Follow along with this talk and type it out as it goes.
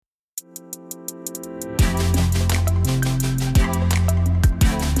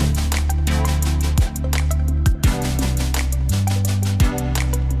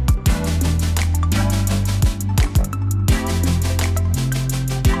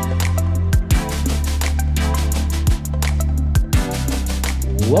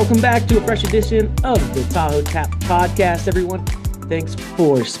Welcome back to a fresh edition of the Tahoe Tap Podcast, everyone. Thanks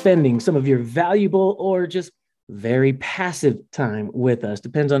for spending some of your valuable or just very passive time with us.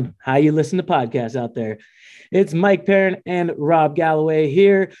 Depends on how you listen to podcasts out there. It's Mike Perrin and Rob Galloway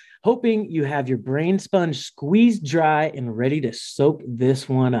here, hoping you have your brain sponge squeezed dry and ready to soak this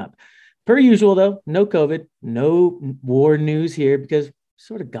one up. Per usual, though, no COVID, no war news here because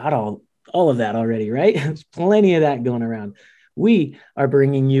sort of got all of that already, right? There's plenty of that going around. We are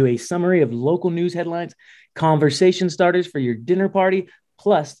bringing you a summary of local news headlines, conversation starters for your dinner party,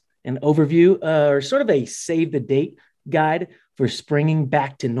 plus an overview or sort of a save the date guide for springing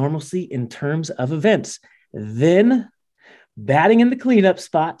back to normalcy in terms of events. Then, batting in the cleanup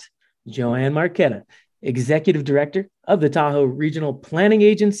spot, Joanne Marquetta, Executive Director of the Tahoe Regional Planning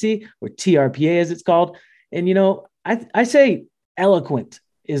Agency, or TRPA as it's called. And, you know, I say eloquent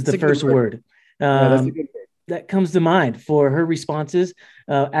is the first word. That's a good word. That comes to mind for her responses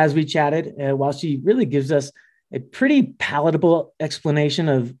as we chatted, while she really gives us a pretty palatable explanation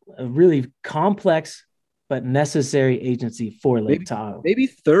of a really complex but necessary agency for Lake Tahoe. Maybe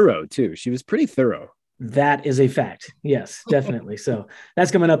thorough, too. She was pretty thorough. That is a fact. Yes, definitely. So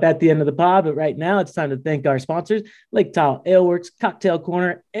that's coming up at the end of the pod. But right now, it's time to thank our sponsors, Lake Tahoe Ale Works, Cocktail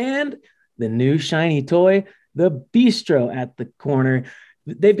Corner, and the new shiny toy, the Bistro at the corner.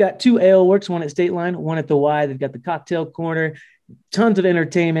 They've got two ale works, one at State Line, one at the Y. They've got the Cocktail Corner, tons of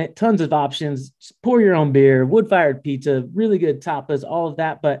entertainment, tons of options. Just pour your own beer, wood-fired pizza, really good tapas, all of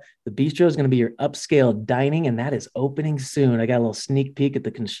that. But the Bistro is going to be your upscale dining, and that is opening soon. I got a little sneak peek at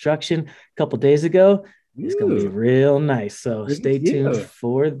the construction a couple days ago. It's going to be real nice. So stay tuned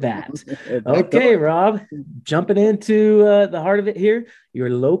for that. Okay, Rob, jumping into the heart of it here,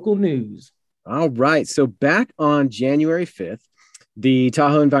 your local news. All right. So back on January 5th, the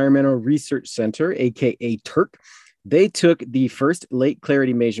Tahoe Environmental Research Center, aka TERC, they took the first lake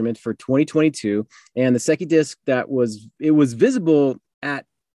clarity measurement for 2022, and the Secchi disc was visible at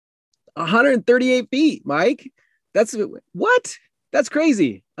 138 feet. Mike, that's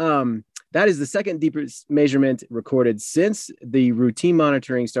crazy. That is the second deepest measurement recorded since the routine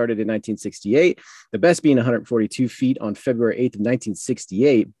monitoring started in 1968. The best being 142 feet on February 8th of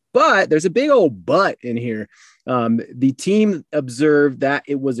 1968. But there's a big old but in here. The team observed that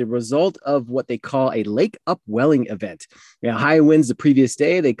it was a result of what they call a lake upwelling event. Now, high winds the previous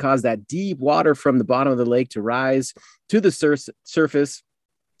day, they caused that deep water from the bottom of the lake to rise to the surface,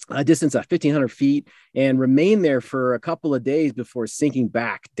 a distance of 1,500 feet, and remain there for a couple of days before sinking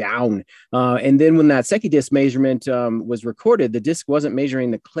back down. And then when that Secchi disc measurement was recorded, the disc wasn't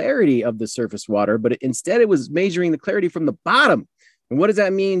measuring the clarity of the surface water, but instead it was measuring the clarity from the bottom. And what does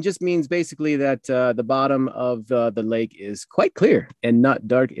that mean? Just means basically that the bottom of the lake is quite clear and not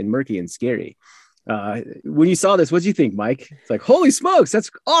dark and murky and scary. When you saw this, what did you think, Mike? It's like, holy smokes,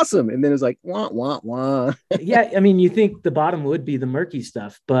 that's awesome. And then it's like, wah, wah, wah. Yeah, I mean, you think the bottom would be the murky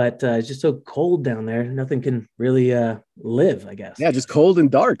stuff, but it's just so cold down there. Nothing can really live, I guess. Yeah, just cold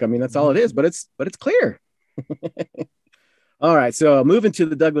and dark. I mean, that's all it is, but it's clear. All right, so moving to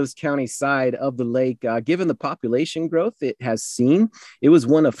the Douglas County side of the lake, given the population growth it has seen, it was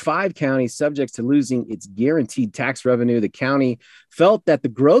one of 5 counties subject to losing its guaranteed tax revenue. The county felt that the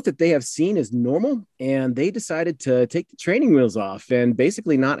growth that they have seen is normal, and they decided to take the training wheels off and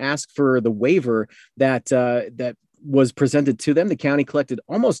basically not ask for the waiver that was presented to them. The county collected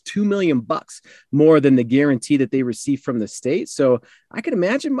almost $2 million more than the guarantee that they received from the state. So I can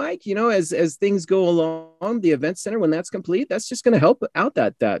imagine, Mike, you know, as things go along, the event center, when that's complete, that's just going to help out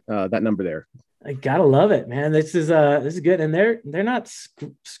that number there. I gotta love it, man. This is good, and they're not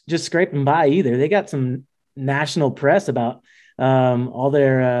just scraping by either. They got some national press about all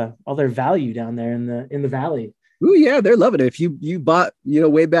their value down there in the valley. Oh yeah, they're loving it. If you bought,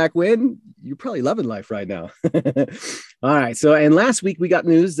 way back when, you're probably loving life right now. All right. So, and last week we got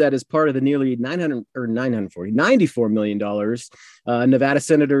news that as part of the nearly $94 million, Nevada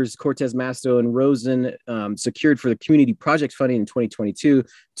Senators Cortez Masto and Rosen secured for the community project funding in 2022.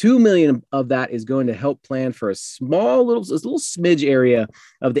 $2 million of that is going to help plan for a little smidge area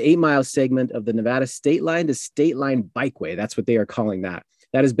of the 8-mile segment of the Nevada State Line to State Line Bikeway. That's what they are calling that.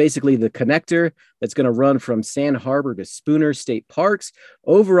 That is basically the connector that's going to run from Sand Harbor to Spooner State Parks.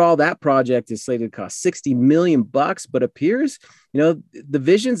 Overall, that project is slated to cost $60 million, but appears, the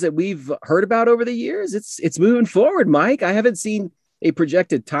visions that we've heard about over the years, it's moving forward, Mike. I haven't seen a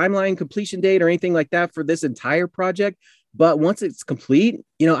projected timeline, completion date, or anything like that for this entire project. But once it's complete,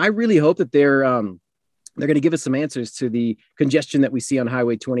 I really hope that they're going to give us some answers to the congestion that we see on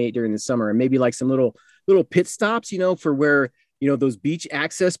Highway 28 during the summer, and maybe like some little pit stops, for where those beach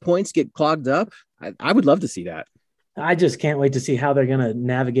access points get clogged up. I would love to see that. I just can't wait to see how they're going to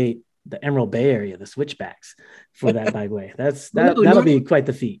navigate the Emerald Bay area, the switchbacks for that bikeway. That'll be quite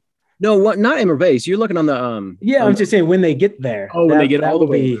the feat. No, what? Not Emerald Base. You're looking on the Yeah, I'm just saying when they get there. Oh, when they get all the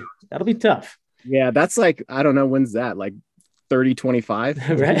way. That'll be tough. Yeah, that's like, I don't know, when's that? Like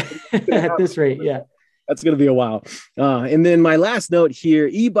 30-25? Right. At this rate, yeah. That's going to be a while. And then my last note here,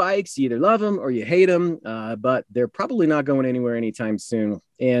 e-bikes, you either love them or you hate them, but they're probably not going anywhere anytime soon.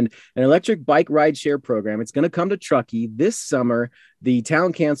 And an electric bike ride share program, it's going to come to Truckee this summer. The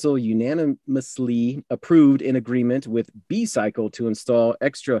town council unanimously approved an agreement with B-Cycle to install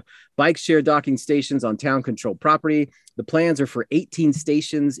extra bike share docking stations on town controlled property. The plans are for 18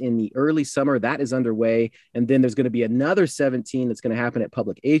 stations in the early summer. That is underway. And then there's going to be another 17 that's going to happen at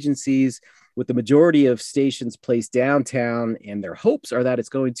public agencies, with the majority of stations placed downtown. And their hopes are that it's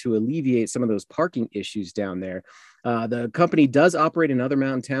going to alleviate some of those parking issues down there. The company does operate in other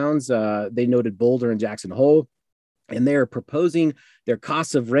mountain towns. They noted Boulder and Jackson Hole, and they're proposing their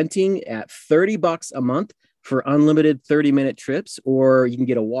costs of renting at $30 a month for unlimited 30-minute trips, or you can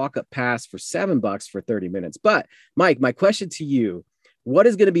get a walk-up pass for $7 for 30 minutes. But Mike, my question to you, what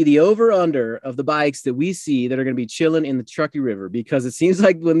is going to be the over-under of the bikes that we see that are going to be chilling in the Truckee River? Because it seems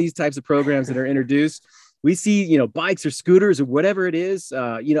like when these types of programs that are introduced, we see, bikes or scooters or whatever it is.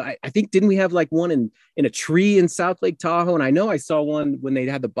 I think, didn't we have like one in a tree in South Lake Tahoe? And I know I saw one when they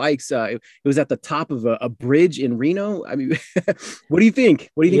had the bikes. It was at the top of a bridge in Reno. I mean, what do you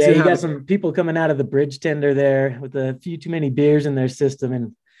think? What do you think? Yeah, you got some people coming out of the bridge tender there with a few too many beers in their system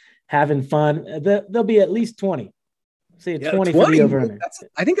and having fun. There'll be at least 20. Say 20 for the over-under.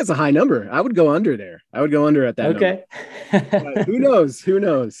 I think that's a high number. I would go under there. I would go under at that okay. number. Who knows? Who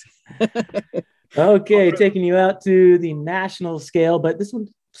knows? Okay, taking you out to the national scale, but this one's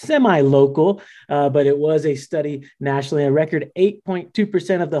semi-local, but it was a study nationally. A record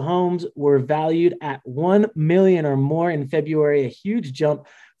 8.2% of the homes were valued at $1 million or more in February, a huge jump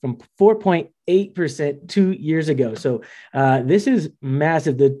from 4.8% 2 years ago. So this is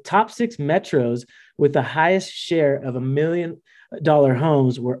massive. The top 6 metros with the highest share of $1 million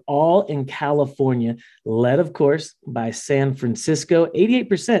homes were all in California, led, of course, by San Francisco.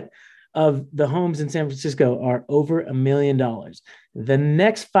 88% of the homes in San Francisco are over $1 million. The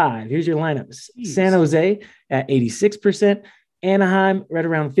next 5, here's your lineup. San Jose at 86%, Anaheim right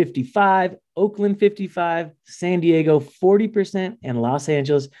around 55%, Oakland 55%, San Diego 40%, and Los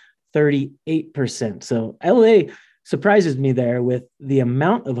Angeles 38%. So LA surprises me there with the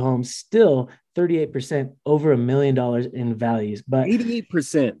amount of homes still 38% over $1 million in values, but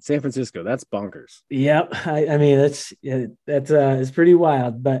 88% San Francisco. That's bonkers. Yep. I mean, that's it's pretty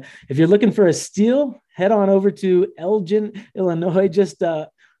wild, but if you're looking for a steal, head on over to Elgin, Illinois. Just a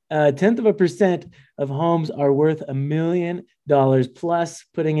 0.1% of homes are worth $1 million plus,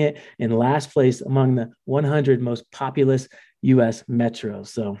 putting it in last place among the 100 most populous U.S. metros.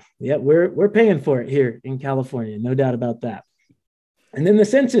 So yeah, we're paying for it here in California. No doubt about that. And then the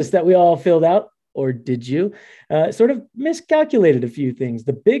census that we all filled out, or did you, sort of miscalculated a few things.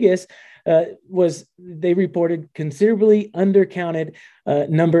 The biggest was they reported considerably undercounted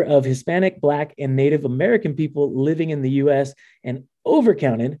number of Hispanic, Black, and Native American people living in the U.S. and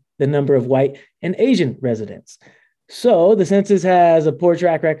overcounted the number of white and Asian residents. So the census has a poor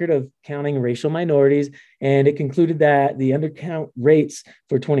track record of counting racial minorities, and it concluded that the undercount rates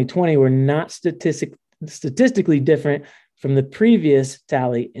for 2020 were not statistically different from the previous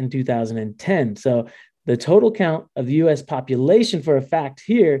tally in 2010. So the total count of the U.S. population, for a fact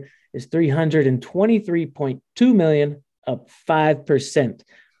here, is 323.2 million, up 5%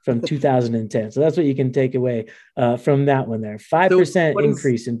 from 2010. So that's what you can take away from that one there. 5%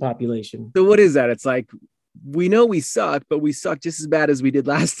 increase in population. So what is that? It's like, we know we suck, but we suck just as bad as we did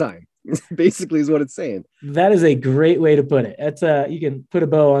last time. Basically is what it's saying. That is a great way to put it. That's you can put a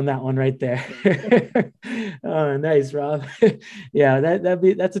bow on that one right there. Oh, nice, Rob. Yeah,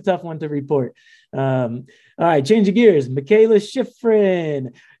 that's a tough one to report. All right, change of gears. Mikaela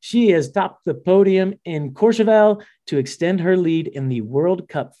Shiffrin. She has topped the podium in Courchevel to extend her lead in the World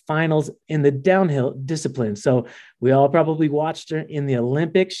Cup finals in the downhill discipline. So we all probably watched her in the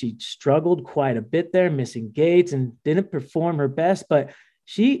Olympics. She struggled quite a bit there, missing gates and didn't perform her best, but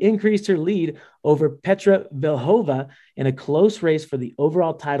she increased her lead over Petra Vlhova in a close race for the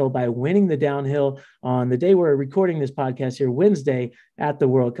overall title by winning the downhill on the day we're recording this podcast here, Wednesday, at the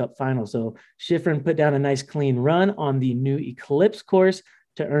World Cup final. So Shiffrin put down a nice clean run on the new Eclipse course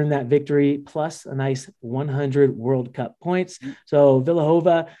to earn that victory, plus a nice 100 World Cup points. So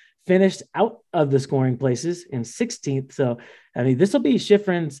Vlhova finished out of the scoring places in 16th. So, I mean, this will be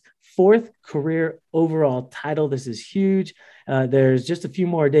Shiffrin's 4th career overall title. This is huge. There's just a few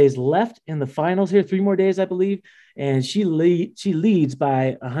more days left in the finals here, 3 more days, I believe. And she leads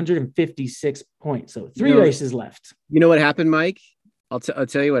by 156 points. So 3 races left. You know what happened, Mike? I'll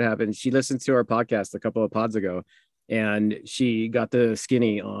tell you what happened. She listened to our podcast a couple of pods ago, and she got the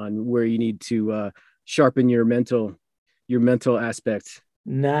skinny on where you need to sharpen your mental aspect.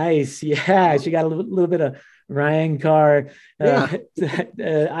 Nice. Yeah. She got a little bit of Ryan Carr, Eye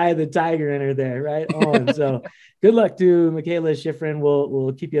of the Tiger in her there, right on. So good luck to Mikaela Shiffrin.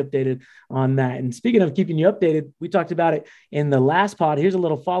 We'll keep you updated on that. And speaking of keeping you updated, we talked about it in the last pod. Here's a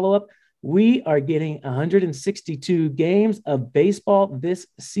little follow-up. We are getting 162 games of baseball this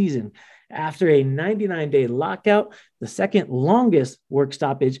season. After a 99-day lockout, the second longest work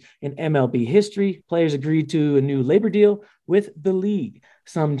stoppage in MLB history, players agreed to a new labor deal with the league.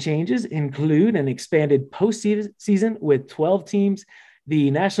 Some changes include an expanded postseason with 12 teams,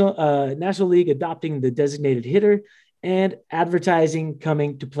 the National League adopting the designated hitter, and advertising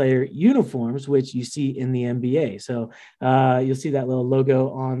coming to player uniforms, which you see in the NBA. So you'll see that little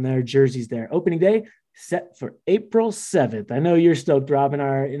logo on their jerseys there. Opening day set for April 7th. I know you're stoked, Rob, in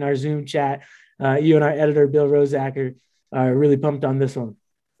our Zoom chat. You and our editor, Bill Rosacker, are really pumped on this one.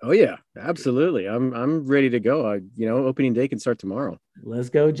 Oh yeah, absolutely. I'm ready to go. Opening day can start tomorrow. Let's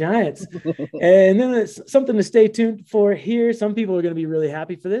go Giants. And then it's something to stay tuned for here. Some people are going to be really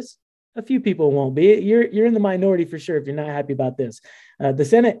happy for this. A few people won't be. You're in the minority for sure if you're not happy about this. The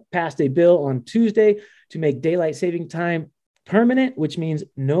Senate passed a bill on Tuesday to make daylight saving time permanent, which means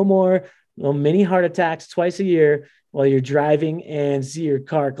no more mini heart attacks twice a year while you're driving and see your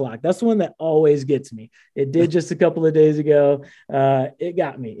car clock. That's the one that always gets me. It did just a couple of days ago. It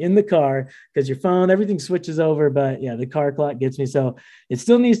got me in the car because your phone, everything switches over. But yeah, the car clock gets me. So it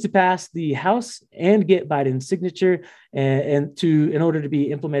still needs to pass the House and get Biden's signature in order to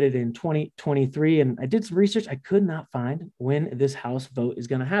be implemented in 2023. And I did some research. I could not find when this House vote is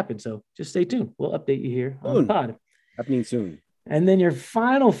going to happen. So just stay tuned. We'll update you here on the pod. Happening soon. And then your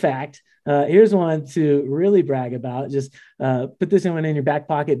final fact, here's one to really brag about. Just put this one in your back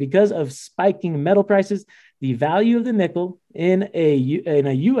pocket. Because of spiking metal prices, the value of the nickel in a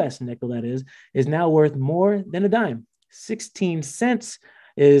U.S. nickel, that is now worth more than a dime. 16 cents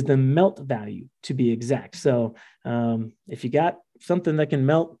is the melt value, to be exact. So if you got something that can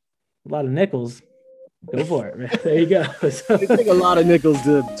melt a lot of nickels, go for it. There you go. So, it takes a lot of nickels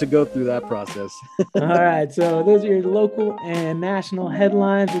to go through that process. All right. So those are your local and national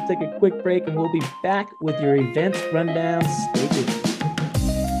headlines. We'll take a quick break and we'll be back with your events rundown. Stay tuned.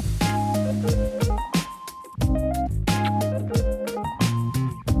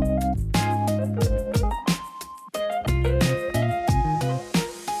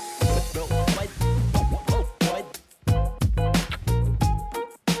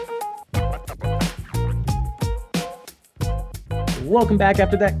 Welcome back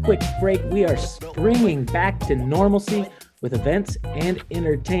after that quick break. We are springing back to normalcy with events and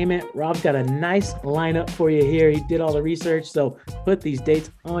entertainment. Rob's got a nice lineup for you here. He did all the research, so put these dates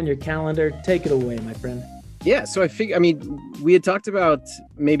on your calendar. Take it away, my friend. Yeah, so we had talked about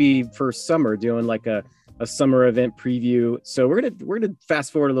maybe for summer doing like a summer event preview. So we're gonna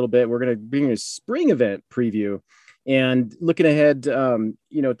fast forward a little bit. We're gonna bring a spring event preview, and looking ahead,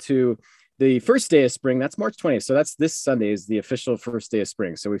 to the first day of spring. That's March 20th. So that's this Sunday is the official first day of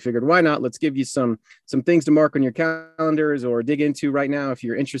spring. So we figured, why not? Let's give you some things to mark on your calendars or dig into right now if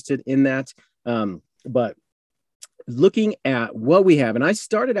you're interested in that. But looking at what we have, and I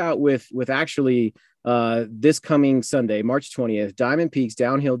started out with actually this coming Sunday, March 20th, Diamond Peaks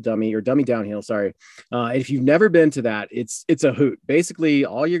Downhill Dummy Downhill. Sorry. If you've never been to that, it's a hoot. Basically,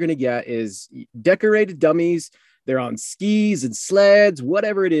 all you're going to get is decorated dummies. They're on skis and sleds,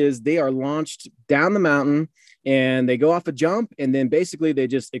 whatever it is. They are launched down the mountain and they go off a jump and then basically they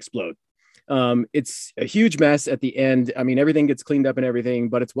just explode. It's a huge mess at the end. I mean, everything gets cleaned up and everything,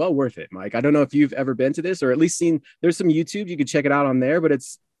 but it's well worth it, Mike. I don't know if you've ever been to this or at least seen, there's some YouTube, you can check it out on there, but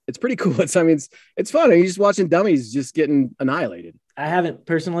it's pretty cool. It's fun. You're just watching dummies just getting annihilated. I haven't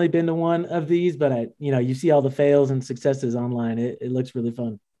personally been to one of these, but you see all the fails and successes online. It looks really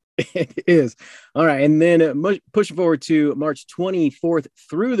fun. It is. All right. And then pushing forward to March 24th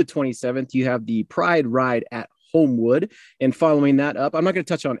through the 27th, you have the Pride Ride at Homewood. And following that up, I'm not going to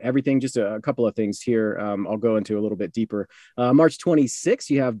touch on everything, just a couple of things here. I'll go into a little bit deeper. March 26th,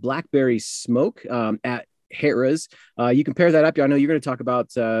 you have Blackberry Smoke at Harrah's. You can pair that up. I know you're going to talk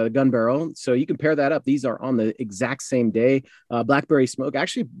about Gun Barrel, so you can pair that up. These are on the exact same day. Blackberry Smoke,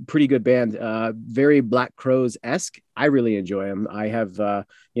 actually pretty good band, very Black Crowes-esque. I really enjoy them. I have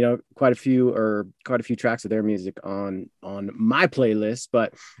quite a few tracks of their music on my playlist.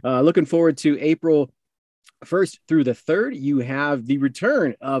 But looking forward to April 1st through the 3rd, you have the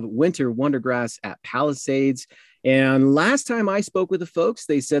return of Winter Wondergrass at Palisades. And last time I spoke with the folks,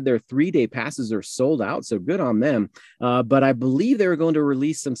 they said their 3-day passes are sold out. So good on them. But I believe they were going to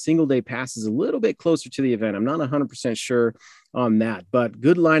release some single-day passes a little bit closer to the event. I'm not 100% sure on that, but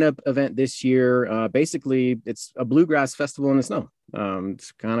good lineup event this year. Basically, it's a bluegrass festival in the snow.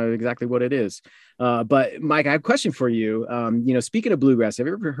 It's kind of exactly what it is. But Mike, I have a question for you. Speaking of bluegrass, have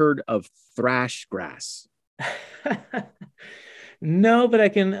you ever heard of thrash grass? No, but I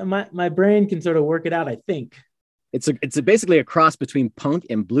can, my brain can sort of work it out, I think. It's basically a cross between punk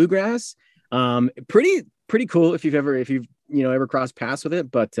and bluegrass. Pretty cool if you've ever crossed paths with it.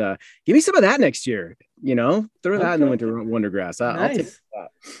 But give me some of that next year. Throw that in the Winter Wondergrass. I'll take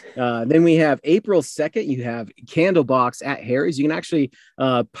that. Then we have April 2nd. You have Candlebox at Harry's. You can actually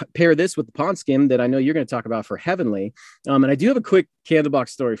pair this with the Pond Skim that I know you're going to talk about for Heavenly. And I do have a quick Candlebox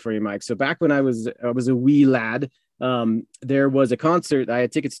story for you, Mike. So back when I was a wee lad, there was a concert I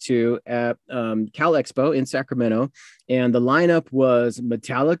had tickets to at Cal Expo in Sacramento, and the lineup was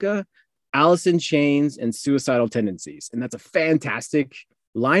Metallica, Alice in Chains, and Suicidal Tendencies. And that's a fantastic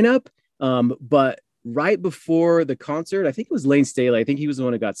lineup. But right before the concert, I think it was Lane Staley. I think he was the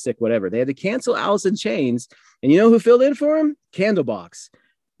one who got sick, whatever. They had to cancel Alice in Chains. And you know who filled in for him? Candlebox.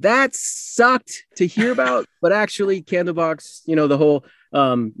 That sucked to hear about, but actually Candlebox, the whole,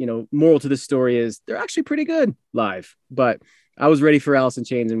 moral to this story is they're actually pretty good live, but I was ready for Alice in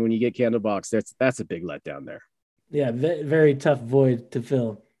Chains. And when you get Candlebox, that's a big letdown there. Yeah. Very tough void to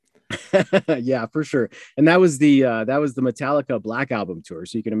fill. Yeah, for sure. And that was the Metallica Black Album tour.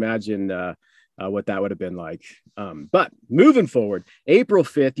 So you can imagine, what that would have been like. But moving forward, April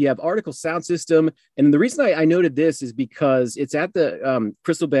 5th, you have Article Sound System. And the reason I noted this is because it's at the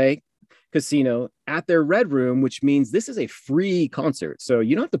Crystal Bay Casino at their Red Room, which means this is a free concert. So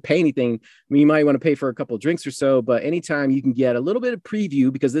you don't have to pay anything. I mean, you might want to pay for a couple of drinks or so, but anytime you can get a little bit of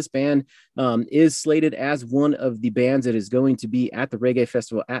preview, because this band is slated as one of the bands that is going to be at the Reggae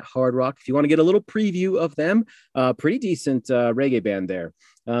Festival at Hard Rock. If you want to get a little preview of them, pretty decent reggae band there.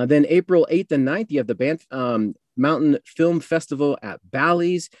 Then April 8th and 9th, you have the band Mountain Film Festival at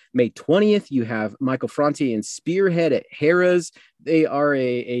Bally's. May 20th, you have Michael Franti and Spearhead at Harrah's. They are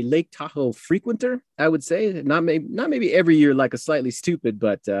a Lake Tahoe frequenter, I would say. Not maybe every year like a Slightly Stoopid,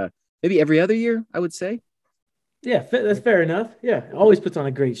 but maybe every other year, I would say. Yeah, that's fair enough. Yeah, always puts on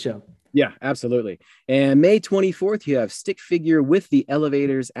a great show. Yeah, absolutely. And May 24th, you have Stick Figure with the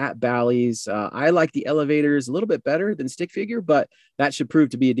Elevators at Bally's. I like the Elevators a little bit better than Stick Figure, but that should prove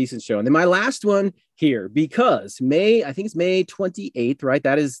to be a decent show. And then my last one here, because I think it's May 28th, right?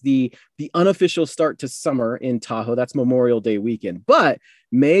 That is the unofficial start to summer in Tahoe. That's Memorial Day weekend. But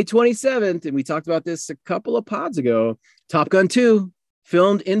May 27th, and we talked about this a couple of pods ago, Top Gun 2,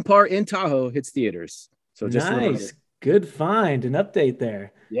 filmed in part in Tahoe, hits theaters. So just nice. Good find, an update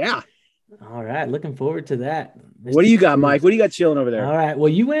there. Yeah. All right. Looking forward to that. What do you got, Mike? What do you got chilling over there? All right. Well,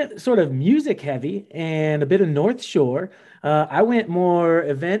 you went sort of music heavy and a bit of North Shore. I went more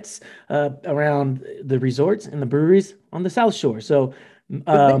events around the resorts and the breweries on the South Shore. So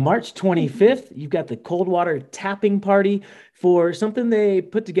March 25th, you've got the Coldwater Tapping Party for something they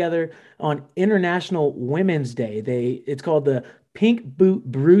put together on International Women's Day. It's called the Pink Boot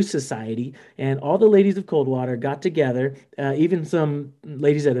Brew Society, and all the ladies of Coldwater got together, even some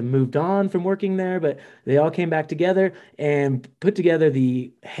ladies that have moved on from working there, but they all came back together and put together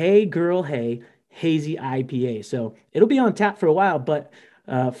the Hey Girl Hey Hazy IPA. So it'll be on tap for a while, but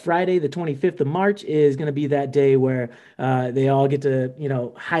Friday, the 25th of March is going to be that day where they all get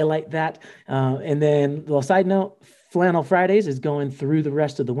to, highlight that. And then, little side note, Flannel Fridays is going through the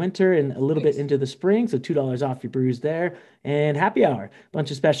rest of the winter and a little bit into the spring. So $2 off your brews there. And happy hour,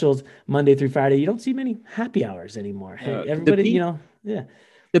 bunch of specials Monday through Friday. You don't see many happy hours anymore. Everybody, yeah.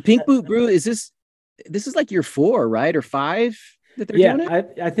 The Pink Boot Brew, this is like year 4, right? Or 5 that they're doing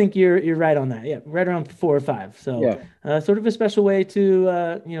it? I think you're right on that. Yeah, right around 4 or 5. So sort of a special way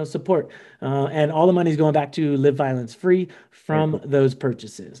to, support. And all the money is going back to Live Violence Free from those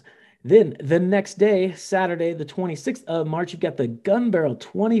purchases. Then the next day, Saturday, the 26th of March, you've got the Gun Barrel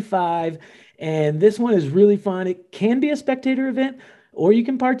 25. And this one is really fun. It can be a spectator event or you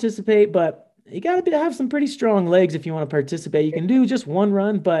can participate, but you got to have some pretty strong legs if you want to participate. You can do just one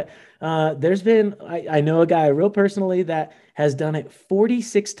run, but there's been, I know a guy real personally that has done it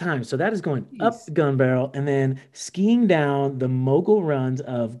 46 times. So that is going up the Jeez. gun barrel and then skiing down the mogul runs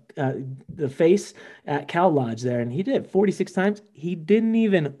of the face at Cal Lodge there. And he did it 46 times. He didn't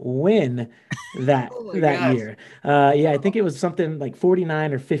even win that Oh my that gosh. year. Yeah, I think it was something like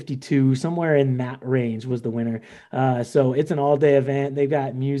 49 or 52, somewhere in that range was the winner. So it's an all-day event. They've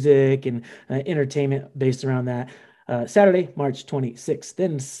got music and entertainment based around that. Saturday, March 26th.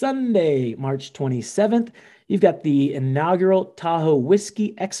 Then Sunday, March 27th, you've got the inaugural Tahoe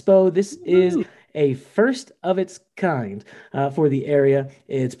Whiskey Expo. This is Woo. a first of its kind for the area.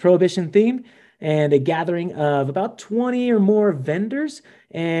 It's prohibition themed and a gathering of about 20 or more vendors.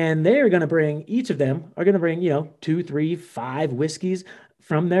 And they're going to bring, each of them are going to bring, two, three, five whiskeys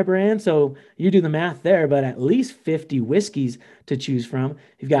from their brand. So you do the math there, but at least 50 whiskeys to choose from.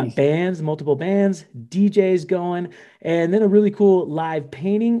 You've got Jeez. bands, multiple bands, DJs going, and then a really cool live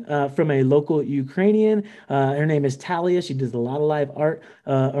painting from a local Ukrainian. Her name is Talia. She does a lot of live art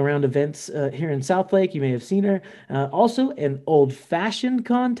around events here in Southlake. You may have seen her. Also, an old-fashioned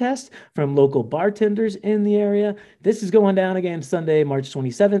contest from local bartenders in the area. This is going down again Sunday, March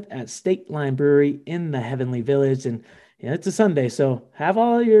 27th at State Line Brewery in the Heavenly Village. And yeah, it's a Sunday, so have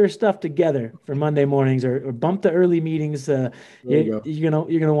all your stuff together for Monday mornings, or bump the early meetings. There you go.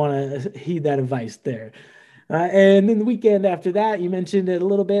 You're gonna want to heed that advice there. And then the weekend after that, you mentioned it a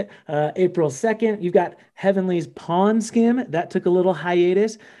little bit. April 2nd, you've got Heavenly's Pond Skim. That took a little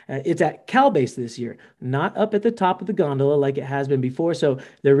hiatus. It's at Calbase this year, not up at the top of the gondola like it has been before. So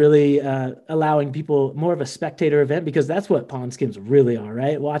they're really allowing people more of a spectator event, because that's what pond skims really are,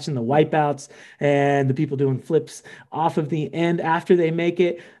 right? Watching the wipeouts and the people doing flips off of the end after they make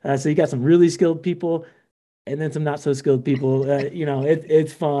it. So you got some really skilled people and then some not so skilled people.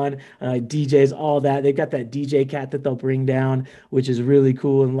 It's fun. DJs, all that. They've got that DJ cat that they'll bring down, which is really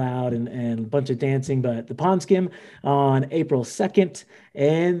cool and loud, and a bunch of dancing. But the Pond Skim on April 2nd.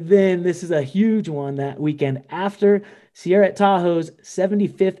 And then this is a huge one that weekend after, Sierra at Tahoe's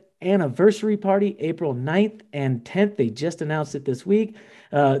 75th anniversary party, April 9th and 10th. They just announced it this week.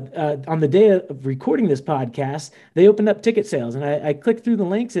 On the day of recording this podcast, they opened up ticket sales, and I clicked through the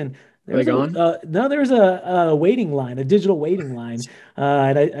links, and Are they gone? no, there's a waiting line, a digital waiting line,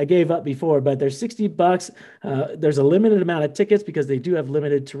 and I gave up before, but there's $60. There's a limited amount of tickets because they do have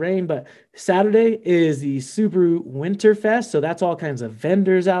limited terrain. But Saturday is the Subaru Winter Fest, so that's all kinds of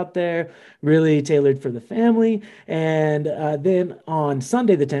vendors out there, really tailored for the family. And then on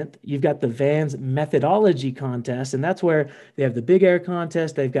Sunday the 10th, you've got the Vans Methodology Contest, and that's where they have the Big Air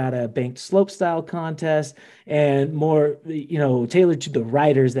Contest. They've got a banked slope style contest, and more, tailored to the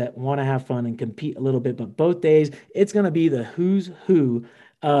riders that want to have fun and compete a little bit. But both days, it's going to be the who's who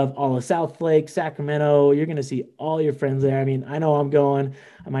of all of Southlake, Sacramento. You're going to see all your friends there. I mean, I know I'm going.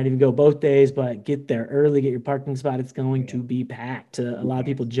 I might even go both days, but get there early, get your parking spot. It's going to be packed. A lot of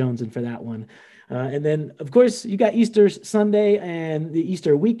people jonesing for that one. And then, of course, you got Easter Sunday and the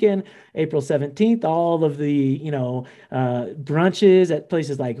Easter weekend, April 17th, all of the, brunches at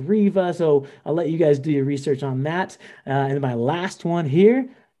places like Riva. So I'll let you guys do your research on that. And my last one here,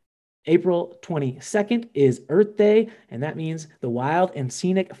 April 22nd is Earth Day, and that means the Wild and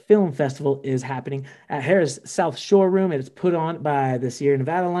Scenic Film Festival is happening at Harris South Shore Room. It's put on by the Sierra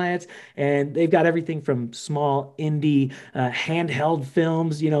Nevada Alliance, and they've got everything from small indie handheld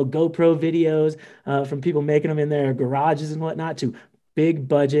films, GoPro videos from people making them in their garages and whatnot, to big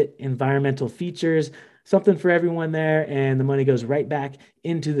budget environmental features. Something for everyone there, and the money goes right back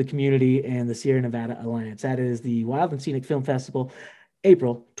into the community and the Sierra Nevada Alliance. That is the Wild and Scenic Film Festival,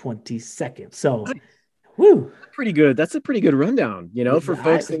 April 22nd. So, woo. Pretty good. That's a pretty good rundown, for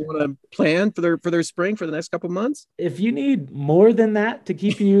folks I, that want to plan for their spring for the next couple months. if you need more than that to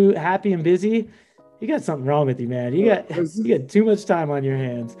keep you happy and busy, you got something wrong with you, man. You got too much time on your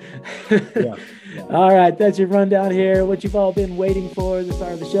hands. Yeah. All right, that's your rundown here. What you've all been waiting for, the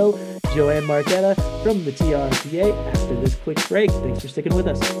star of the show, Joanne Marchetta from the TRPA. After this quick break, thanks for sticking with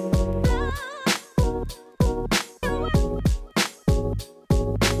us.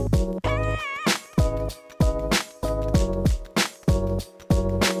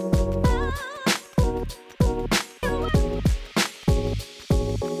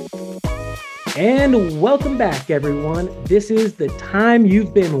 And welcome back, everyone. This is the time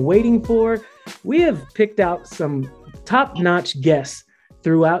you've been waiting for. We have picked out some top-notch guests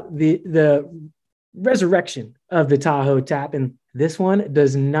throughout the resurrection of the Tahoe Tap, and this one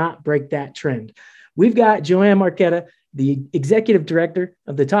does not break that trend. We've got Joanne Marchetta, the executive director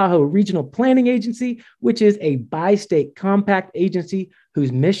of the Tahoe Regional Planning Agency, which is a bi-state compact agency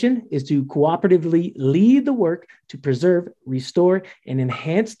whose mission is to cooperatively lead the work to preserve, restore, and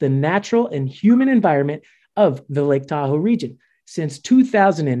enhance the natural and human environment of the Lake Tahoe region. Since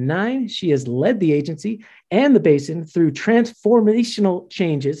 2009, she has led the agency and the basin through transformational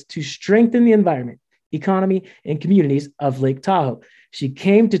changes to strengthen the environment, economy, and communities of Lake Tahoe. She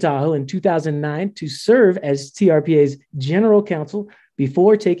came to Tahoe in 2009 to serve as TRPA's general counsel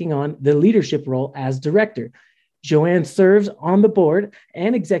before taking on the leadership role as director. Joanne serves on the board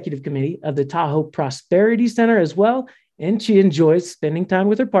and executive committee of the Tahoe Prosperity Center as well, and she enjoys spending time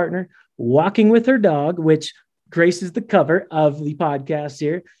with her partner, walking with her dog, which graces the cover of the podcast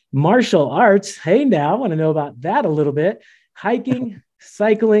here. Martial arts. Hey, now I want to know about that a little bit. Hiking,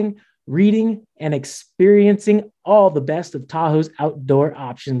 cycling, reading, and experiencing all the best of Tahoe's outdoor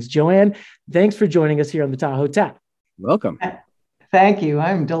options. Joanne, thanks for joining us here on the Tahoe Tap. Welcome. Thank you.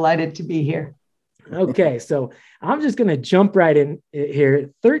 I'm delighted to be here. Okay, so I'm just going to jump right in here.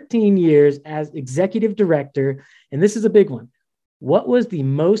 13 years as executive director, and this is a big one. What was the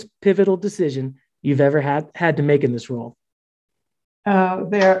most pivotal decision you've ever had to make in this role?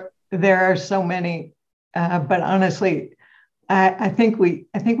 There are so many, but honestly, I think we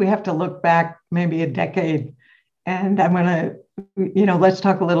have to look back maybe a decade, and I'm going to, let's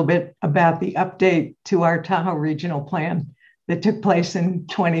talk a little bit about the update to our Tahoe Regional Plan that took place in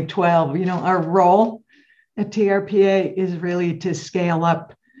 2012. Our role at TRPA is really to scale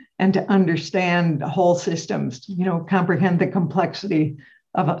up and to understand whole systems, comprehend the complexity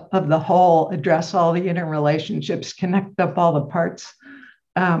of the whole, address all the interrelationships, connect up all the parts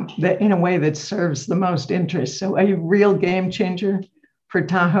that in a way that serves the most interest. So a real game changer for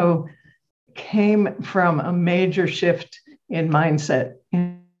Tahoe came from a major shift in mindset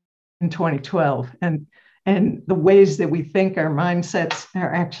in 2012. And the ways that we think, our mindsets,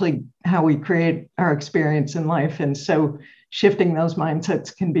 are actually how we create our experience in life. And so shifting those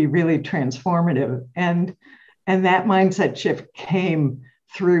mindsets can be really transformative. And that mindset shift came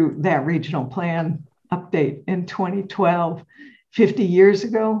through that regional plan update in 2012. 50 years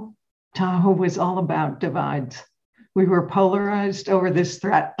ago, Tahoe was all about divides. We were polarized over this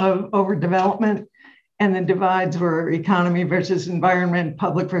threat of overdevelopment, and the divides were economy versus environment,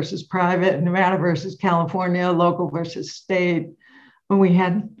 public versus private, Nevada versus California, local versus state. When we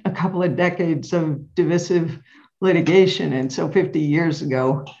had a couple of decades of divisive litigation. And so 50 years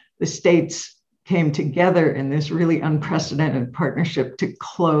ago, the states came together in this really unprecedented partnership to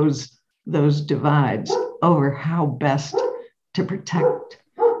close those divides over how best to protect,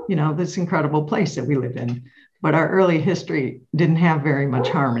 this incredible place that we live in. But our early history didn't have very much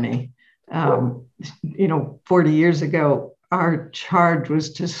harmony. 40 years ago, our charge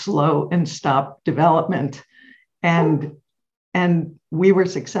was to slow and stop development. And we were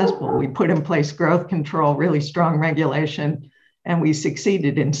successful. We put in place growth control, really strong regulation, and we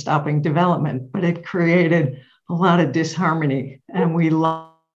succeeded in stopping development. But it created a lot of disharmony, and we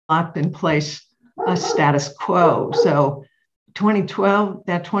locked in place a status quo. So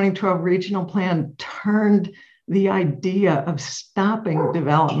that 2012 regional plan turned the idea of stopping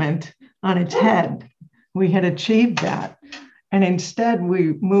development on its head. We had achieved that. And instead,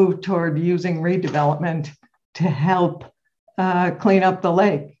 we moved toward using redevelopment to help clean up the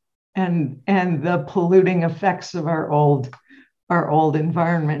lake and the polluting effects of our old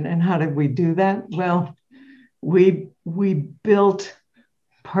environment. And how did we do that? Well, we built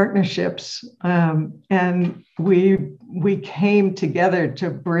partnerships, and we came together to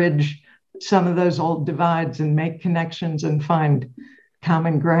bridge some of those old divides and make connections and find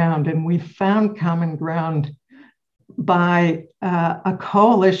common ground. And we found common ground by a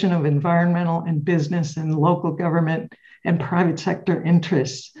coalition of environmental and business and local government and private sector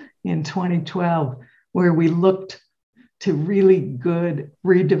interests in 2012, where we looked to really good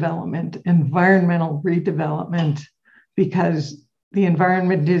redevelopment, environmental redevelopment, because the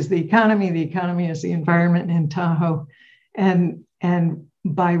environment is the economy is the environment in Tahoe. And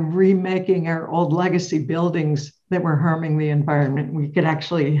by remaking our old legacy buildings that were harming the environment, we could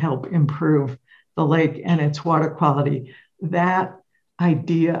actually help improve the lake and its water quality. That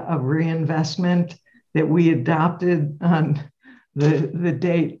idea of reinvestment that we adopted on the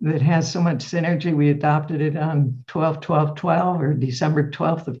date that has so much synergy, we adopted it on 12/12/12 or December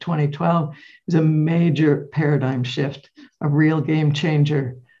 12th of 2012, is a major paradigm shift, a real game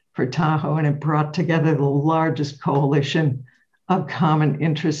changer for Tahoe. And it brought together the largest coalition of common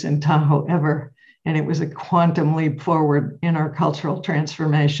interests in Tahoe ever. And it was a quantum leap forward in our cultural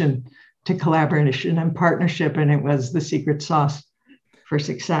transformation to collaboration and partnership. And it was the secret sauce for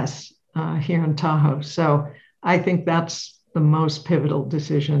success here in Tahoe. So I think that's the most pivotal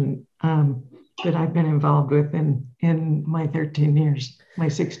decision that I've been involved with in my 13 years, my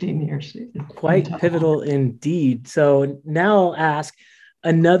 16 years. Quite pivotal indeed. So now I'll ask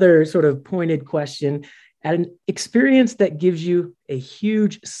another sort of pointed question. at an experience that gives you a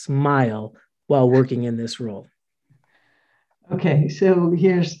huge smile while working in this role? Okay, so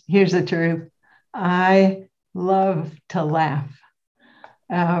here's the truth. I love to laugh.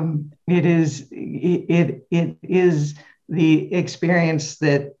 It is the experience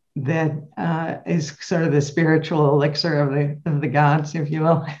that is sort of the spiritual elixir of the gods, if you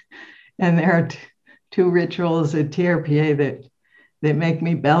will. And there are two rituals at TRPA that make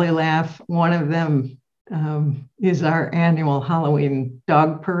me belly laugh. One of them is our annual Halloween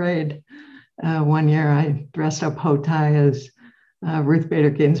dog parade. One year I dressed up Hotai as Ruth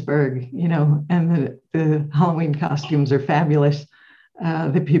Bader Ginsburg, and the Halloween costumes are fabulous.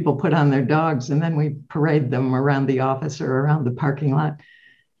 The people put on their dogs, and then we parade them around the office or around the parking lot.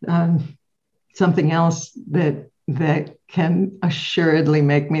 Something else that can assuredly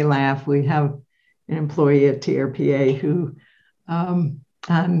make me laugh. We have an employee at TRPA who, on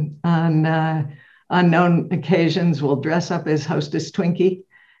unknown occasions, will dress up as Hostess Twinkie,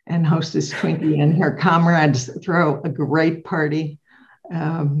 and Hostess Twinkie and her comrades throw a great party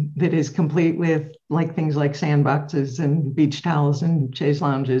that is complete with things like sandboxes and beach towels and chaise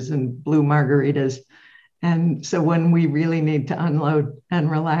lounges and blue margaritas. And so when we really need to unload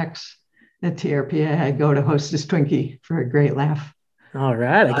and relax at TRPA, I go to Hostess Twinkie for a great laugh. All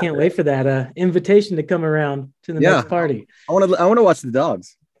right. I can't wait for that invitation to come around to the next party. I want to watch the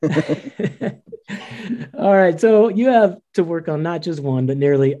dogs. All right. So you have to work on not just one, but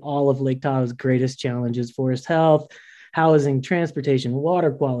nearly all of Lake Tahoe's greatest challenges: forest health, housing, transportation,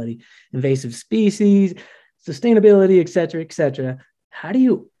 water quality, invasive species, sustainability, et cetera, et cetera. How do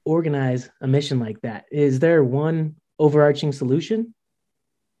you organize a mission like that? Is there one overarching solution?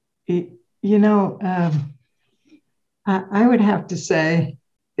 I would have to say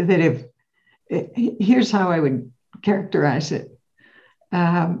that here's how I would characterize it.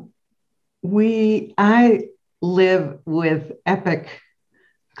 I live with epic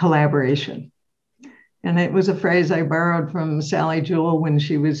collaboration. And it was a phrase I borrowed from Sally Jewell when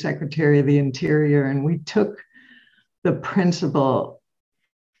she was Secretary of the Interior. And we took the principle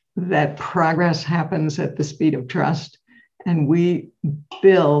that progress happens at the speed of trust, and we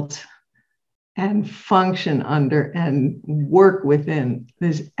built and function under and work within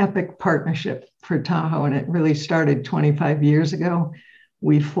this epic partnership for Tahoe. And it really started 25 years ago.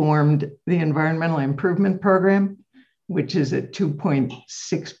 We formed the Environmental Improvement Program, which is a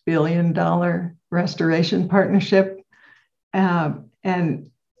 $2.6 billion restoration partnership. And,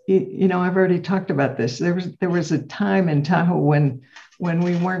 I've already talked about this. There was a time in Tahoe when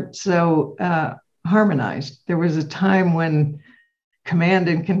we weren't so harmonized. There was a time when command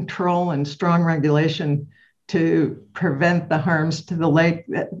and control and strong regulation to prevent the harms to the lake,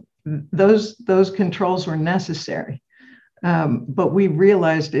 those controls were necessary. But we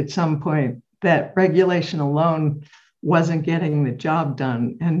realized at some point that regulation alone wasn't getting the job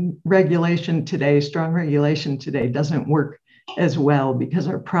done. And regulation today, strong regulation today, doesn't work as well because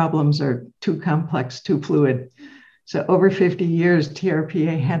our problems are too complex, too fluid. So over 50 years,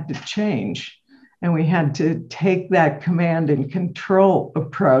 TRPA had to change. And we had to take that command and control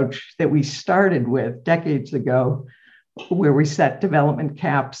approach that we started with decades ago, where we set development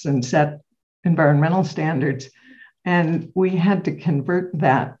caps and set environmental standards. And we had to convert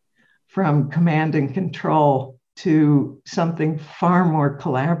that from command and control to something far more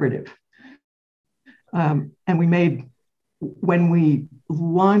collaborative. And when we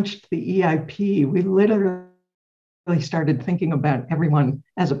launched the EIP, we literally started thinking about everyone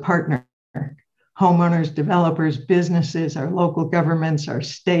as a partner: homeowners, developers, businesses, our local governments, our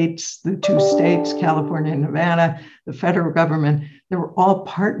states, the two states, California and Nevada, the federal government. They were all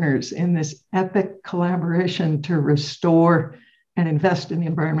partners in this epic collaboration to restore and invest in the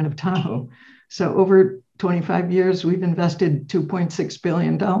environment of Tahoe. So over 25 years, we've invested $2.6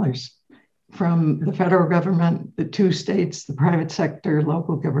 billion from the federal government, the two states, the private sector,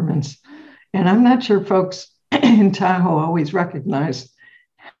 local governments. And I'm not sure folks in Tahoe always recognize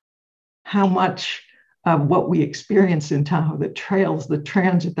how much of what we experience in Tahoe, the trails, the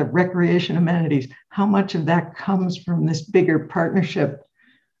transit, the recreation amenities, how much of that comes from this bigger partnership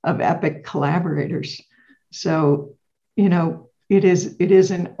of epic collaborators. So, it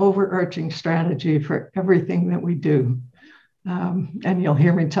is an overarching strategy for everything that we do. And you'll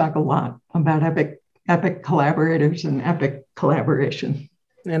hear me talk a lot about epic collaborators and epic collaboration.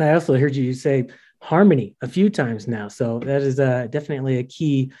 And I also heard you say harmony a few times now. So that is definitely a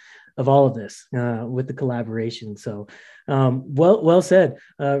key of all of this with the collaboration. So well said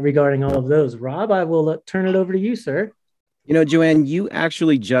regarding all of those. Rob, I will turn it over to you, sir. Joanne, you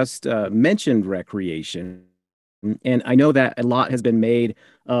actually just mentioned recreation. And I know that a lot has been made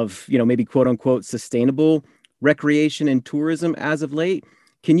of, maybe quote unquote sustainable recreation and tourism as of late.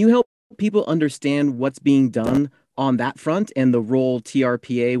 Can you help people understand what's being done on that front and the role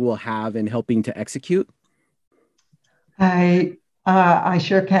TRPA will have in helping to execute? I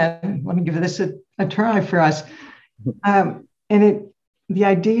sure can. Let me give this a try for us. The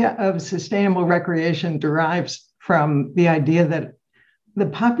idea of sustainable recreation derives from the idea that the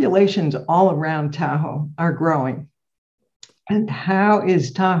populations all around Tahoe are growing. And how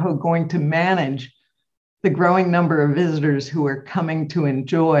is Tahoe going to manage the growing number of visitors who are coming to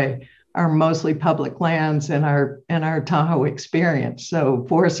enjoy our mostly public lands and our Tahoe experience? So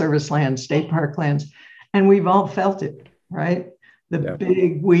Forest Service lands, state park lands, and we've all felt it, right? The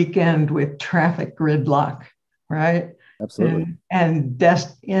big weekend with traffic gridlock, right? Absolutely.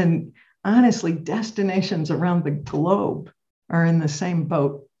 And honestly, destinations around the globe are in the same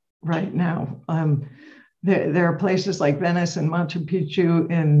boat right now. There are places like Venice and Machu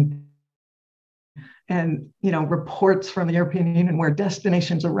Picchu and reports from the European Union where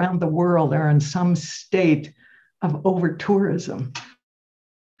destinations around the world are in some state of over tourism.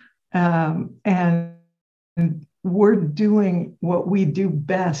 And we're doing what we do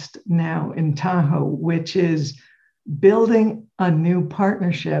best now in Tahoe, which is building a new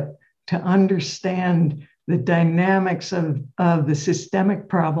partnership to understand the dynamics of the systemic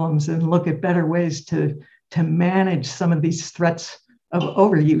problems and look at better ways to manage some of these threats of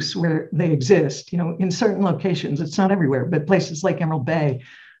overuse where they exist, in certain locations. It's not everywhere, but places like Emerald Bay.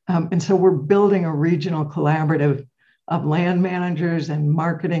 And so we're building a regional collaborative of land managers and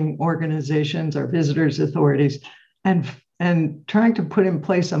marketing organizations or visitors authorities, and trying to put in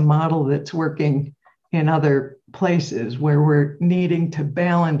place a model that's working in other places where we're needing to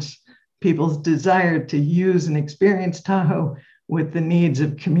balance people's desire to use and experience Tahoe with the needs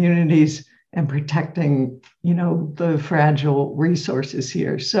of communities and protecting, the fragile resources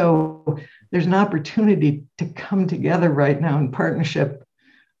here. So there's an opportunity to come together right now in partnership.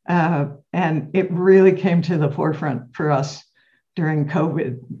 And it really came to the forefront for us during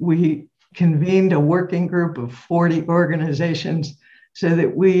COVID. We convened a working group of 40 organizations so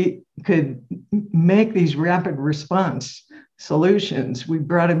that we could make these rapid response solutions. We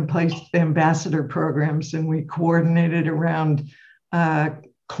brought in place ambassador programs, and we coordinated around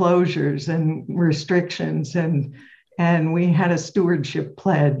closures and restrictions, and we had a stewardship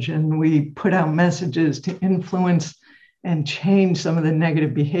pledge, and we put out messages to influence and change some of the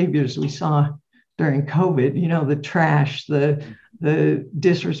negative behaviors we saw during COVID, the trash, the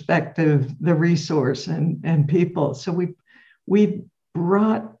disrespect of the resource and people. So we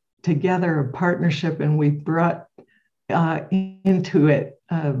brought together a partnership, and we brought into it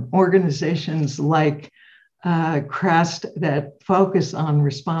organizations like CREST that focus on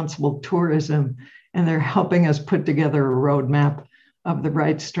responsible tourism, and they're helping us put together a roadmap of the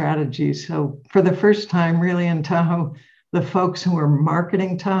right strategies. So for the first time really in Tahoe, the folks who are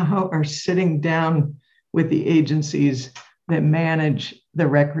marketing Tahoe are sitting down with the agencies that manage the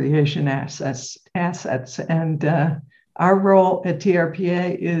recreation assets. And our role at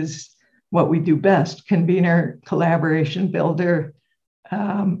TRPA is what we do best: convener, collaboration builder,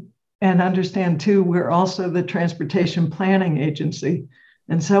 and understand too, we're also the transportation planning agency.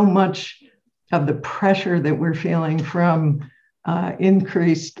 And so much of the pressure that we're feeling from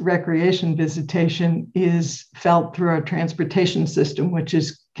increased recreation visitation is felt through our transportation system, which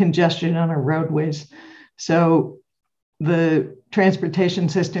is congestion on our roadways. So the transportation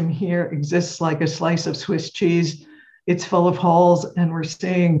system here exists like a slice of Swiss cheese. It's full of holes, and we're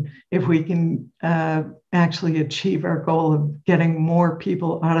seeing if we can actually achieve our goal of getting more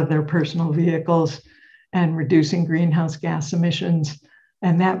people out of their personal vehicles and reducing greenhouse gas emissions.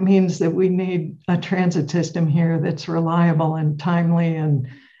 And that means that we need a transit system here that's reliable and timely and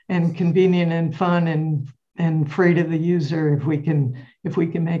convenient and fun and free to the user if we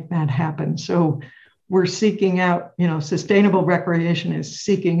can make that happen. So we're seeking out, sustainable recreation is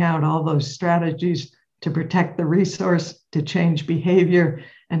seeking out all those strategies to protect the resource, to change behavior,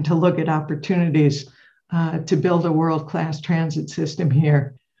 and to look at opportunities to build a world-class transit system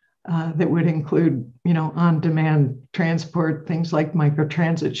here that would include, on-demand transport, things like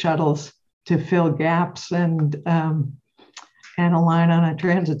microtransit shuttles to fill gaps and align on a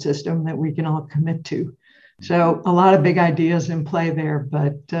transit system that we can all commit to. So a lot of big ideas in play there,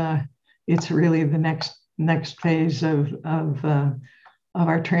 but it's really the next phase of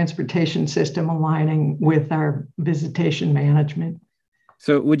our transportation system aligning with our visitation management.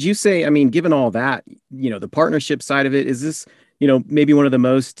 So would you say, given all that, the partnership side of it, is this, maybe one of the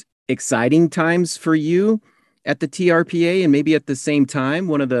most exciting times for you at the TRPA, and maybe at the same time,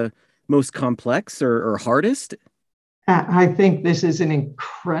 one of the most complex or hardest? I think this is an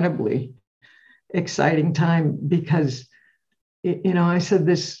incredibly exciting time because, I said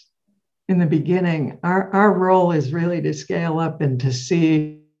this in the beginning, our role is really to scale up and to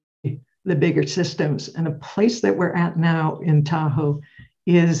see the bigger systems. And the place that we're at now in Tahoe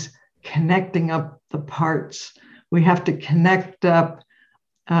is connecting up the parts. We have to connect up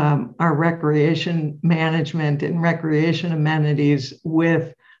our recreation management and recreation amenities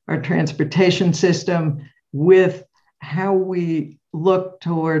with our transportation system, with how we look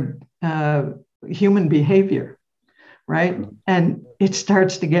toward human behavior, right? And it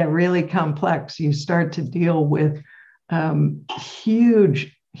starts to get really complex. You start to deal with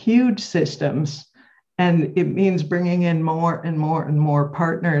huge systems, and it means bringing in more and more and more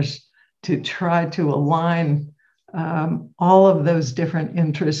partners to try to align all of those different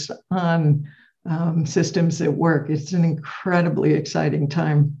interests on systems that work. It's an incredibly exciting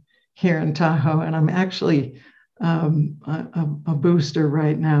time here in Tahoe, and I'm actually a booster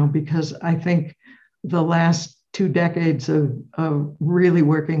right now because I think the last 2 decades of really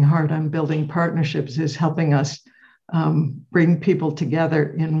working hard on building partnerships is helping us bring people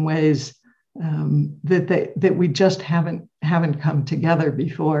together in ways that we just haven't come together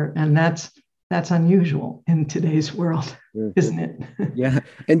before, and that's unusual in today's world, isn't it? Yeah,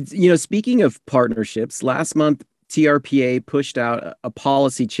 and speaking of partnerships, last month TRPA pushed out a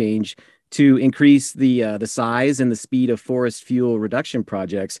policy change to increase the size and the speed of forest fuel reduction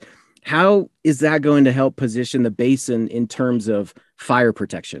projects. How is that going to help position the basin in terms of fire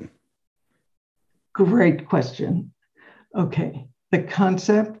protection? Great question. Okay, the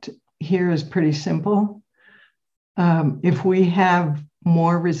concept here is pretty simple. If we have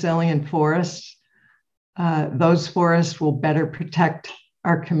more resilient forests, those forests will better protect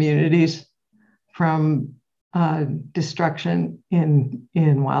our communities from destruction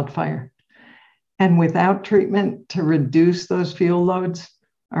in wildfire. And without treatment to reduce those fuel loads,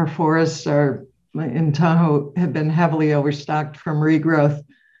 our forests in Tahoe have been heavily overstocked from regrowth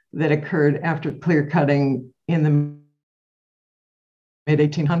that occurred after clear cutting in the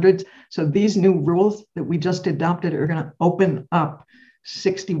mid-1800s. So these new rules that we just adopted are going to open up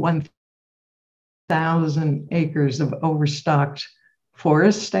 61,000 acres of overstocked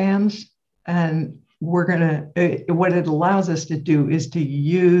forest stands. And what it allows us to do is to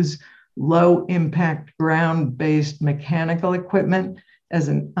use low impact ground-based mechanical equipment as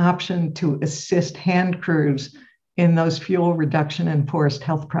an option to assist hand crews in those fuel reduction and forest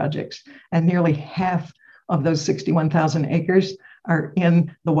health projects. And nearly half of those 61,000 acres are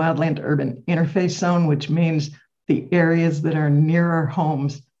in the wildland urban interface zone, which means the areas that are near our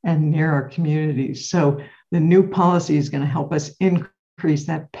homes and near our communities. So the new policy is going to help us increase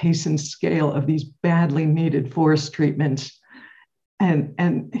that pace and scale of these badly needed forest treatments.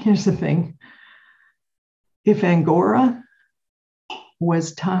 And here's the thing. If Angora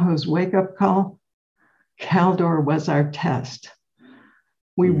was Tahoe's wake-up call, Caldor was our test.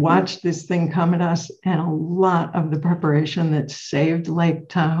 We watched this thing come at us, and a lot of the preparation that saved Lake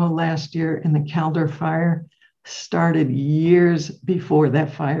Tahoe last year in the Caldor fire started years before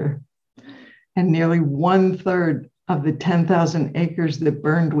that fire. And nearly 1/3 of the 10,000 acres that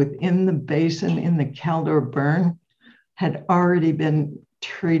burned within the basin in the Caldor burn had already been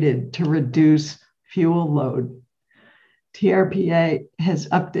treated to reduce fuel load. TRPA has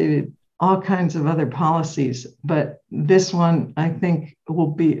updated all kinds of other policies, but this one I think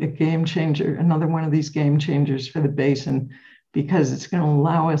will be a game changer, another one of these game changers for the basin, because it's going to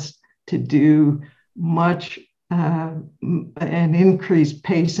allow us to do much an increased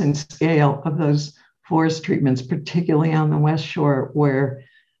pace and scale of those forest treatments, particularly on the West Shore, where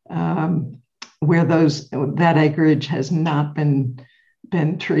that acreage has not been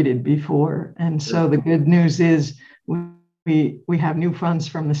treated before. And so the good news is we have new funds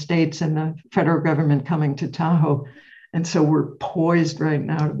from the states and the federal government coming to Tahoe. And so we're poised right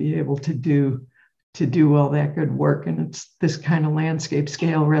now to be able to do all that good work. And it's this kind of landscape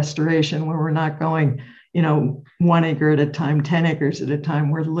scale restoration where we're not going, 1 acre at a time, 10 acres at a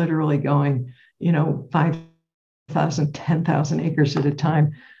time. We're literally going, 5,000, 10,000 acres at a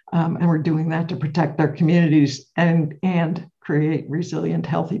time. And we're doing that to protect our communities and create resilient,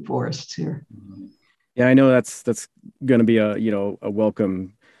 healthy forests here. Yeah, I know that's going to be a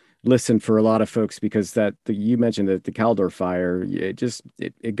welcome listen for a lot of folks, because you mentioned that the Caldor fire,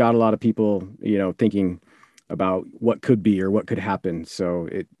 it got a lot of people, thinking about what could be or what could happen. So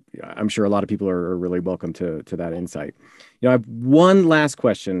I'm sure a lot of people are really welcome to that insight. I have one last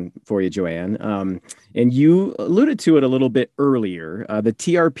question for you, Joanne. And you alluded to it a little bit earlier. The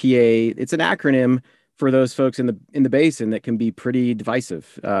TRPA, it's an acronym for those folks in the basin that can be pretty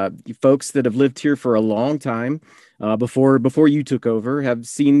divisive. Folks that have lived here for a long time, before you took over have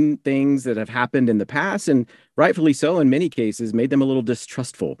seen things that have happened in the past, and rightfully so in many cases, made them a little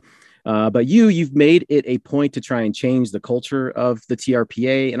distrustful. But you've made it a point to try and change the culture of the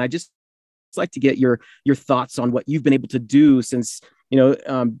TRPA, and I just like to get your thoughts on what you've been able to do since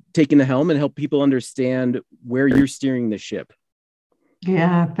taking the helm and help people understand where you're steering the ship.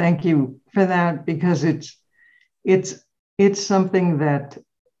 Yeah, thank you for that, because it's something that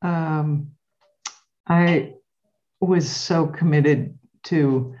I was so committed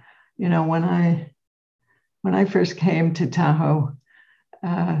to. When I first came to Tahoe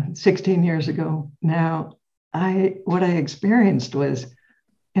 16 years ago now, what I experienced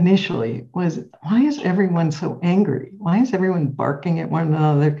initially was, why is everyone so angry? Why is everyone barking at one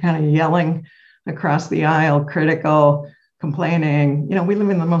another, kind of yelling across the aisle, critical, complaining? We live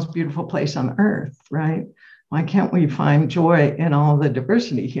in the most beautiful place on earth, right? Why can't we find joy in all the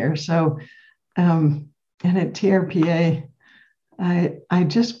diversity here? So, and at TRPA,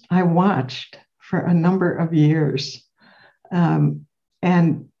 I watched for a number of years, and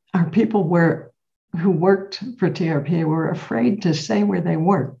our people who worked for TRPA were afraid to say where they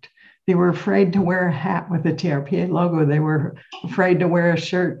worked. They were afraid to wear a hat with the TRPA logo. They were afraid to wear a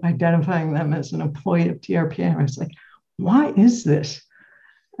shirt identifying them as an employee of TRPA. I was like, why is this?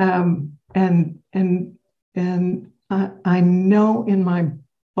 And I know in my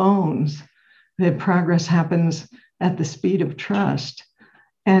bones that progress happens at the speed of trust.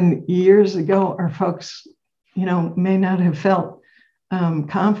 And years ago, our folks, may not have felt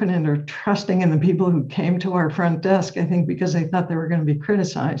confident or trusting in the people who came to our front desk, I think because they thought they were going to be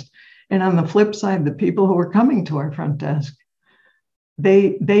criticized. And on the flip side, the people who were coming to our front desk,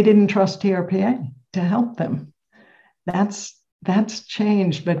 they didn't trust TRPA to help them. That's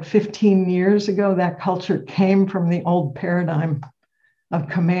changed. But 15 years ago, that culture came from the old paradigm of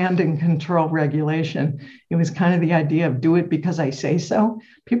command and control regulation. It was kind of the idea of do it because I say so.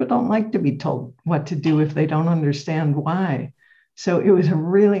 People don't like to be told what to do if they don't understand why. So it was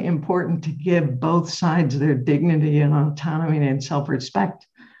really important to give both sides their dignity and autonomy and self-respect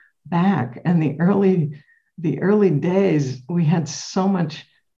back. And the early days, we had so much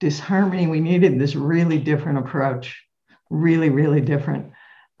disharmony. We needed this really different approach, really, really different.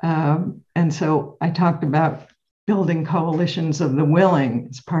 And so I talked about building coalitions of the willing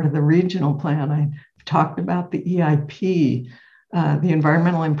as part of the regional plan. I talked about the EIP, the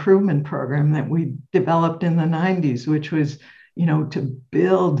Environmental Improvement Program that we developed in the 90s, which was to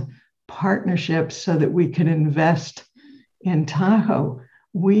build partnerships so that we could invest in Tahoe.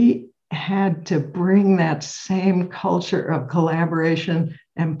 We had to bring that same culture of collaboration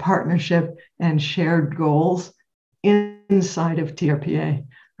and partnership and shared goals inside of TRPA.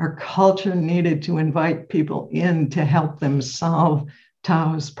 Our culture needed to invite people in to help them solve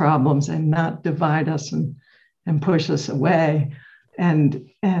Tahoe's problems and not divide us and push us away.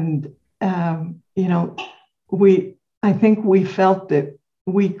 I think we felt that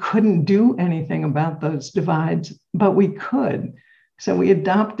we couldn't do anything about those divides, but we could. So we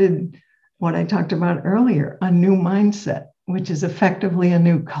adopted what I talked about earlier, a new mindset, which is effectively a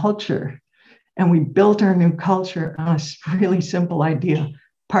new culture. And we built our new culture on a really simple idea: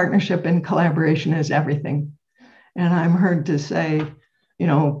 partnership and collaboration is everything. And I'm heard to say,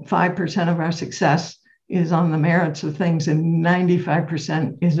 5% of our success is on the merits of things, and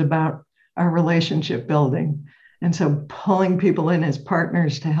 95% is about our relationship building. And so pulling people in as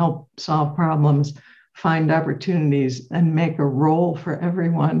partners to help solve problems, find opportunities, and make a role for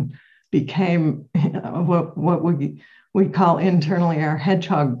everyone became what we call internally our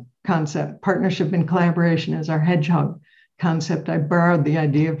hedgehog concept. Partnership and collaboration is our hedgehog concept. I borrowed the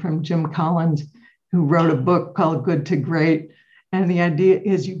idea from Jim Collins, who wrote a book called Good to Great. And the idea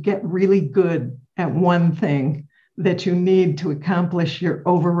is you get really good at one thing that you need to accomplish your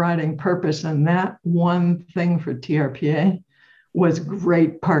overriding purpose. And that one thing for TRPA was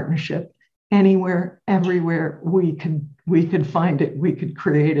great partnership. Anywhere, everywhere we could find it, we could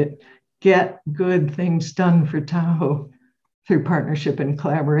create it. Get good things done for Tahoe through partnership and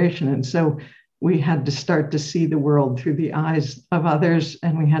collaboration. And so we had to start to see the world through the eyes of others,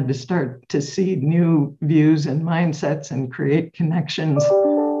 and we had to start to see new views and mindsets and create connections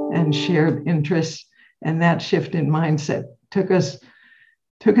and shared interests. And that shift in mindset took us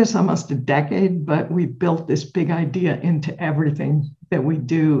almost a decade, but we built this big idea into everything that we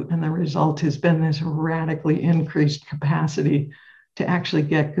do. And the result has been this radically increased capacity to actually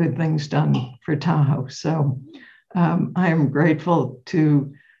get good things done for Tahoe. So I am grateful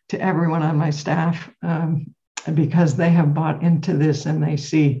to everyone on my staff because they have bought into this and they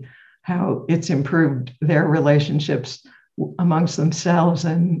see how it's improved their relationships amongst themselves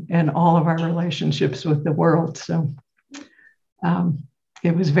and all of our relationships with the world. So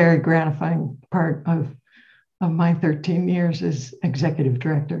it was a very gratifying part of my 13 years as executive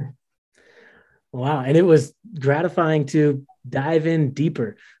director. Wow. And it was gratifying to dive in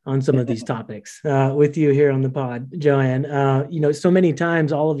deeper on some of these topics with you here on the pod, Joanne. So many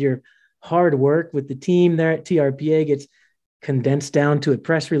times all of your hard work with the team there at TRPA gets condensed down to a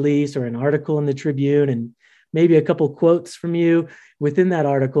press release or an article in the Tribune and maybe a couple quotes from you within that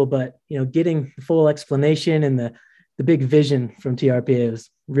article, but getting the full explanation and the big vision from TRPA is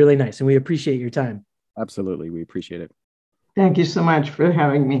really nice. And we appreciate your time. Absolutely. We appreciate it. Thank you so much for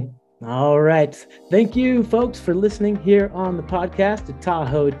having me. All right. Thank you, folks, for listening here on the podcast to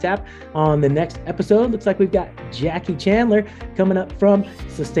Tahoe Tap. On the next episode, looks like we've got Jackie Chandler coming up from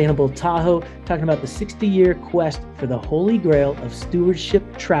Sustainable Tahoe, talking about the 60-year quest for the holy grail of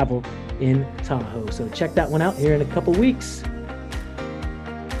stewardship travel in Tahoe. So check that one out here in a couple weeks.